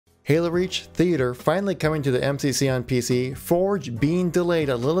Halo Reach Theater finally coming to the MCC on PC, Forge being delayed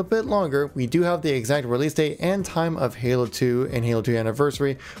a little bit longer. We do have the exact release date and time of Halo 2 and Halo 2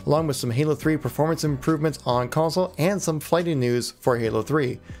 Anniversary, along with some Halo 3 performance improvements on console and some flighting news for Halo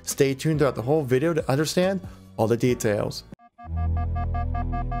 3. Stay tuned throughout the whole video to understand all the details.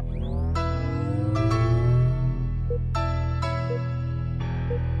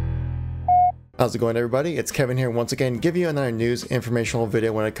 How's it going, everybody? It's Kevin here once again, give you another news informational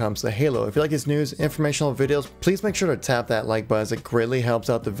video when it comes to Halo. If you like these news informational videos, please make sure to tap that like button as it greatly helps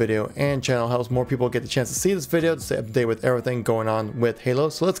out the video and channel, helps more people get the chance to see this video to stay up to date with everything going on with Halo.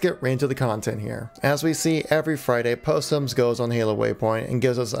 So let's get right into the content here. As we see every Friday, Postums goes on Halo Waypoint and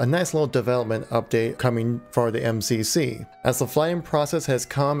gives us a nice little development update coming for the MCC. As the flighting process has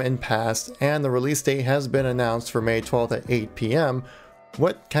come and passed and the release date has been announced for May 12th at 8 p.m.,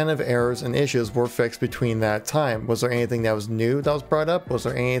 what kind of errors and issues were fixed between that time? Was there anything that was new that was brought up? Was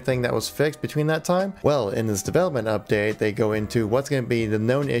there anything that was fixed between that time? Well, in this development update, they go into what's going to be the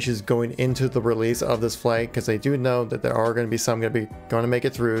known issues going into the release of this flight, because they do know that there are going to be some going to make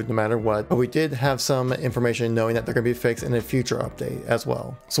it through no matter what. But we did have some information knowing that they're going to be fixed in a future update as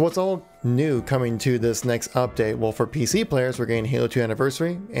well. So what's all new coming to this next update? Well, for PC players, we're getting Halo 2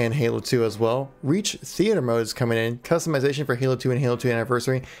 Anniversary and Halo 2 as well. Reach Theater mode is coming in, customization for Halo 2 and Halo 2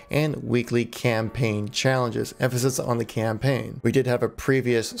 Anniversary, and weekly campaign challenges, emphasis on the campaign. We did have a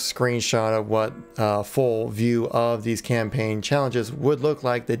previous screenshot of what a full view of these campaign challenges would look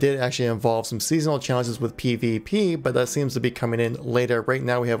like. They did actually involve some seasonal challenges with PvP, but that seems to be coming in later. Right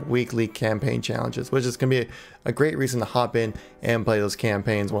now we have weekly campaign challenges, which is going to be a great reason to hop in and play those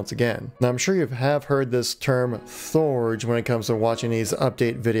campaigns once again. Now, I'm sure you have heard this term Forge when it comes to watching these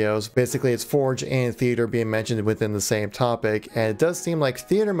update videos. Basically, it's Forge and Theater being mentioned within the same topic, and it does seem like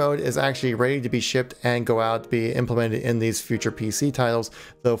Theater mode is actually ready to be shipped and go out to be implemented in these future PC titles,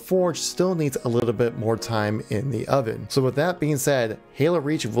 though Forge still needs a little bit more time in the oven. So with that being said, Halo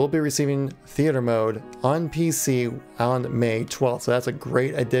Reach will be receiving Theater mode on PC on May 12th, so that's a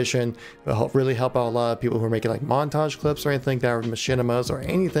great addition. It'll really help out a lot of people who are making like montage clips or anything like that, or machinimas or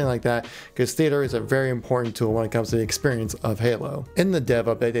anything like that, because Theater is a very important tool when it comes to the experience of Halo. In the dev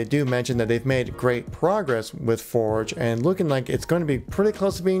update, they do mention that they've made great progress with Forge and looking like it's going to be pretty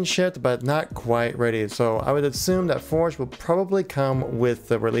close to being shipped, but not quite ready. So I would assume that Forge will probably come with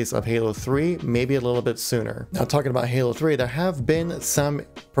the release of Halo 3, maybe a little bit sooner. Now, talking about Halo 3, there have been some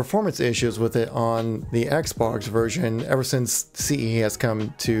performance issues with it on the Xbox version ever since CE has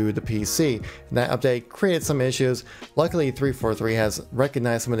come to the PC. And that update created some issues. Luckily, 343 has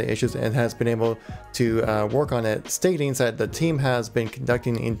recognized some of the issues and has been able to work on it, stating that the team has been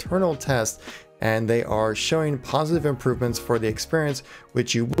conducting internal tests and they are showing positive improvements for the experience,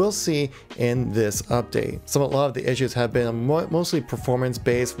 which you will see in this update. A lot of the issues have been mostly performance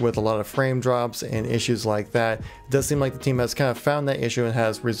based, with a lot of frame drops and issues like that. It does seem like the team has kind of found that issue and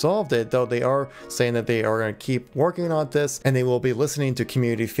has resolved it, though they are saying that they are going to keep working on this and they will be listening to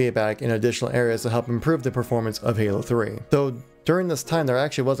community feedback in additional areas to help improve the performance of Halo 3. Though during this time, there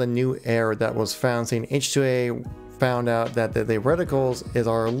actually was a new error that was found, saying H2A found out that the reticles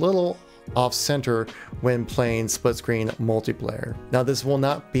are a little off-center when playing split-screen multiplayer. Now, this will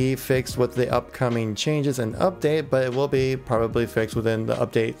not be fixed with the upcoming changes and update, but it will be probably fixed within the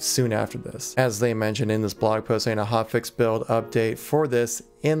update soon after this. As they mentioned in this blog post, saying a hotfix build update for this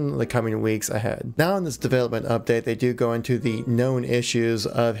in the coming weeks ahead. Now, in this development update, they do go into the known issues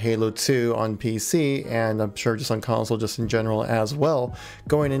of Halo 2 on PC, and I'm sure just on console, just in general as well,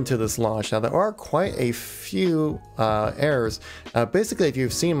 going into this launch. Now, there are quite a few errors. Basically, if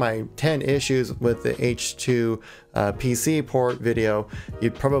you've seen my 10 issues with the H2 PC port video,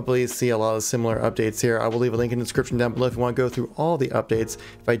 you'd probably see a lot of similar updates here. I will leave a link in the description down below if you want to go through all the updates.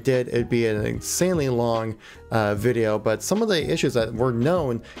 If I did, it'd be an insanely long video, but some of the issues that were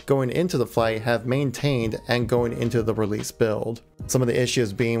known going into the flight have maintained and going into the release build. Some of the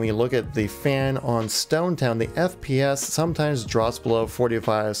issues being, when you look at the fan on Stonetown, the FPS sometimes drops below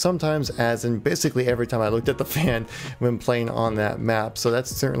 45, sometimes, as in basically every time I looked at the fan when playing on that map. So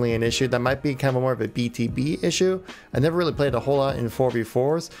that's certainly an issue. That might be kind of more of a BTB issue. I never really played a whole lot in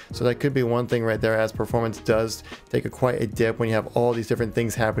 4v4s, so that could be one thing right there, as performance does take quite a dip when you have all these different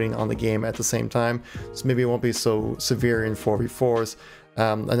things happening on the game at the same time. So maybe it won't be so severe in 4v4s.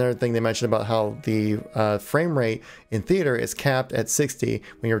 Another thing they mentioned about how the frame rate in theater is capped at 60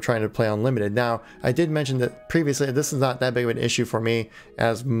 when you're trying to play unlimited. Now, I did mention that previously this is not that big of an issue for me,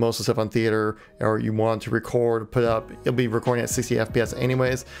 as most of the stuff on theater or you want to record, put up, you'll be recording at 60 FPS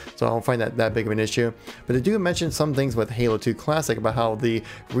anyways, so I don't find that big of an issue. But they do mention some things with Halo 2 Classic about how the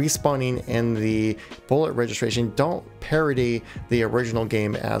respawning and the bullet registration don't parody the original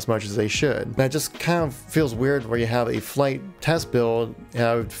game as much as they should. That just kind of feels weird where you have a flight test build.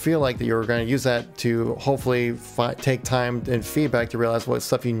 I would feel like that you're going to use that to hopefully take time and feedback to realize what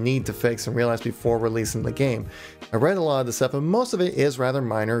stuff you need to fix and realize before releasing the game. I read a lot of the stuff, and most of it is rather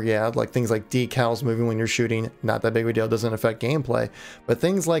minor, yeah, like things like decals moving when you're shooting, not that big of a deal, doesn't affect gameplay, but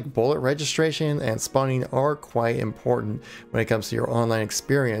things like bullet registration and spawning are quite important when it comes to your online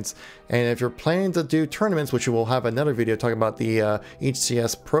experience. And if you're planning to do tournaments, which we will have another video talking about the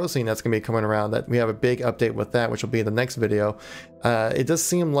HCS Pro scene that's going to be coming around, that we have a big update with that, which will be in the next video, it does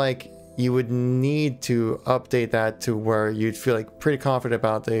seem like you would need to update that to where you'd feel like pretty confident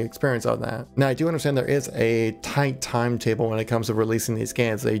about the experience on that. Now, I do understand there is a tight timetable when it comes to releasing these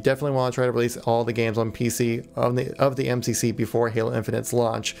games. They definitely want to try to release all the games on PC of the MCC before Halo Infinite's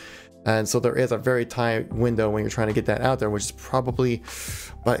launch. And so there is a very tight window when you're trying to get that out there, which is probably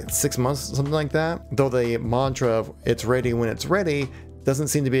about 6 months, something like that. Though the mantra of it's ready when it's ready doesn't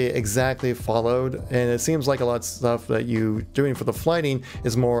seem to be exactly followed, and it seems like a lot of stuff that you doing for the flighting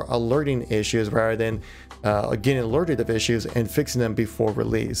is more alerting issues rather than getting alerted of issues and fixing them before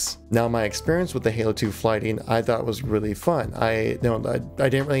release. Now, my experience with the Halo 2 flighting I thought was really fun. I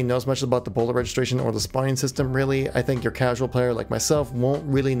didn't really know as much about the bullet registration or the spawning system really. I think your casual player like myself won't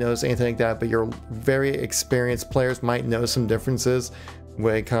really notice anything like that, but your very experienced players might notice some differences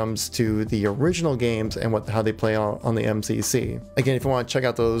when it comes to the original games and how they play on the MCC. Again, if you want to check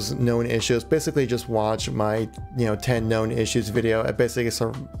out those known issues, basically just watch my 10 known issues video. It basically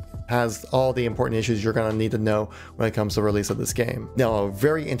sort of has all the important issues you're going to need to know when it comes to the release of this game. Now, a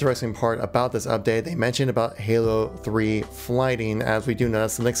very interesting part about this update, they mentioned about Halo 3 flighting. As we do know,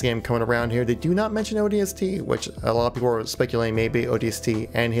 that's the next game coming around here. They do not mention ODST, which a lot of people are speculating maybe ODST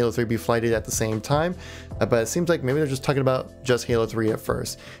and Halo 3 be flighted at the same time, but it seems like maybe they're just talking about just Halo 3 at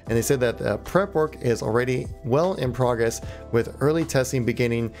first. And they said that prep work is already well in progress, with early testing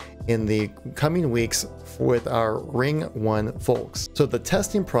beginning in the coming weeks with our Ring 1 folks. So the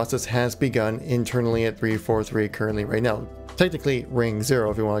testing process has begun internally at 343 currently right now. Technically Ring 0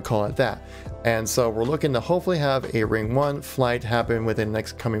 if you want to call it that. And so we're looking to hopefully have a Ring 1 flight happen within the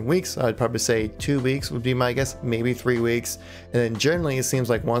next coming weeks. I'd probably say 2 weeks would be my guess, maybe 3 weeks. And then generally it seems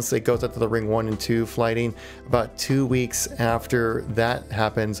like once it goes up to the Ring 1 and 2 flighting, about 2 weeks after that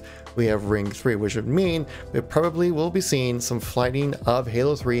happens, we have Ring 3, which would mean we probably will be seeing some flighting of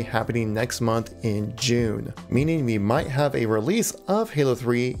Halo 3 happening next month in June, meaning we might have a release of Halo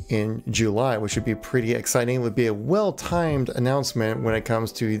 3 in July, which would be pretty exciting. It would be a well-timed announcement when it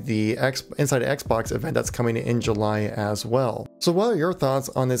comes to the Inside Xbox event that's coming in July as well. So what are your thoughts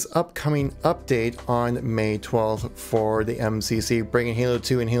on this upcoming update on May 12th for the MCC, bringing Halo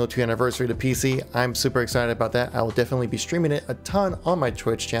 2 and Halo 2 Anniversary to PC? I'm super excited about that. I will definitely be streaming it a ton on my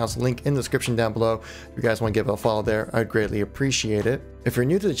Twitch channel, so link in the description down below. If you guys want to give it a follow there, I'd greatly appreciate it. If you're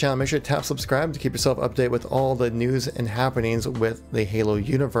new to the channel, make sure to tap subscribe to keep yourself updated with all the news and happenings with the Halo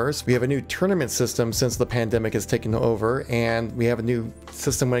universe. We have a new tournament system since the pandemic has taken over, and we have a new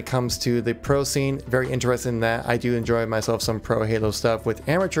system when it comes to the pro scene. Very interested in that. I do enjoy myself some pro Halo stuff with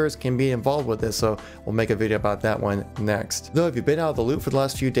amateurs can be involved with this, so we'll make a video about that one next. Though if you've been out of the loop for the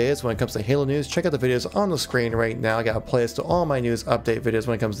last few days when it comes to Halo news, check out the videos on the screen right now. I got a playlist to all my news update videos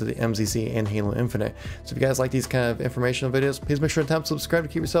when it comes to the MCC and Halo Infinite. So if you guys like these kind of informational videos, please make sure to tap subscribe to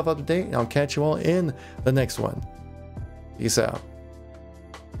keep yourself up to date, and I'll catch you all in the next one. Peace out.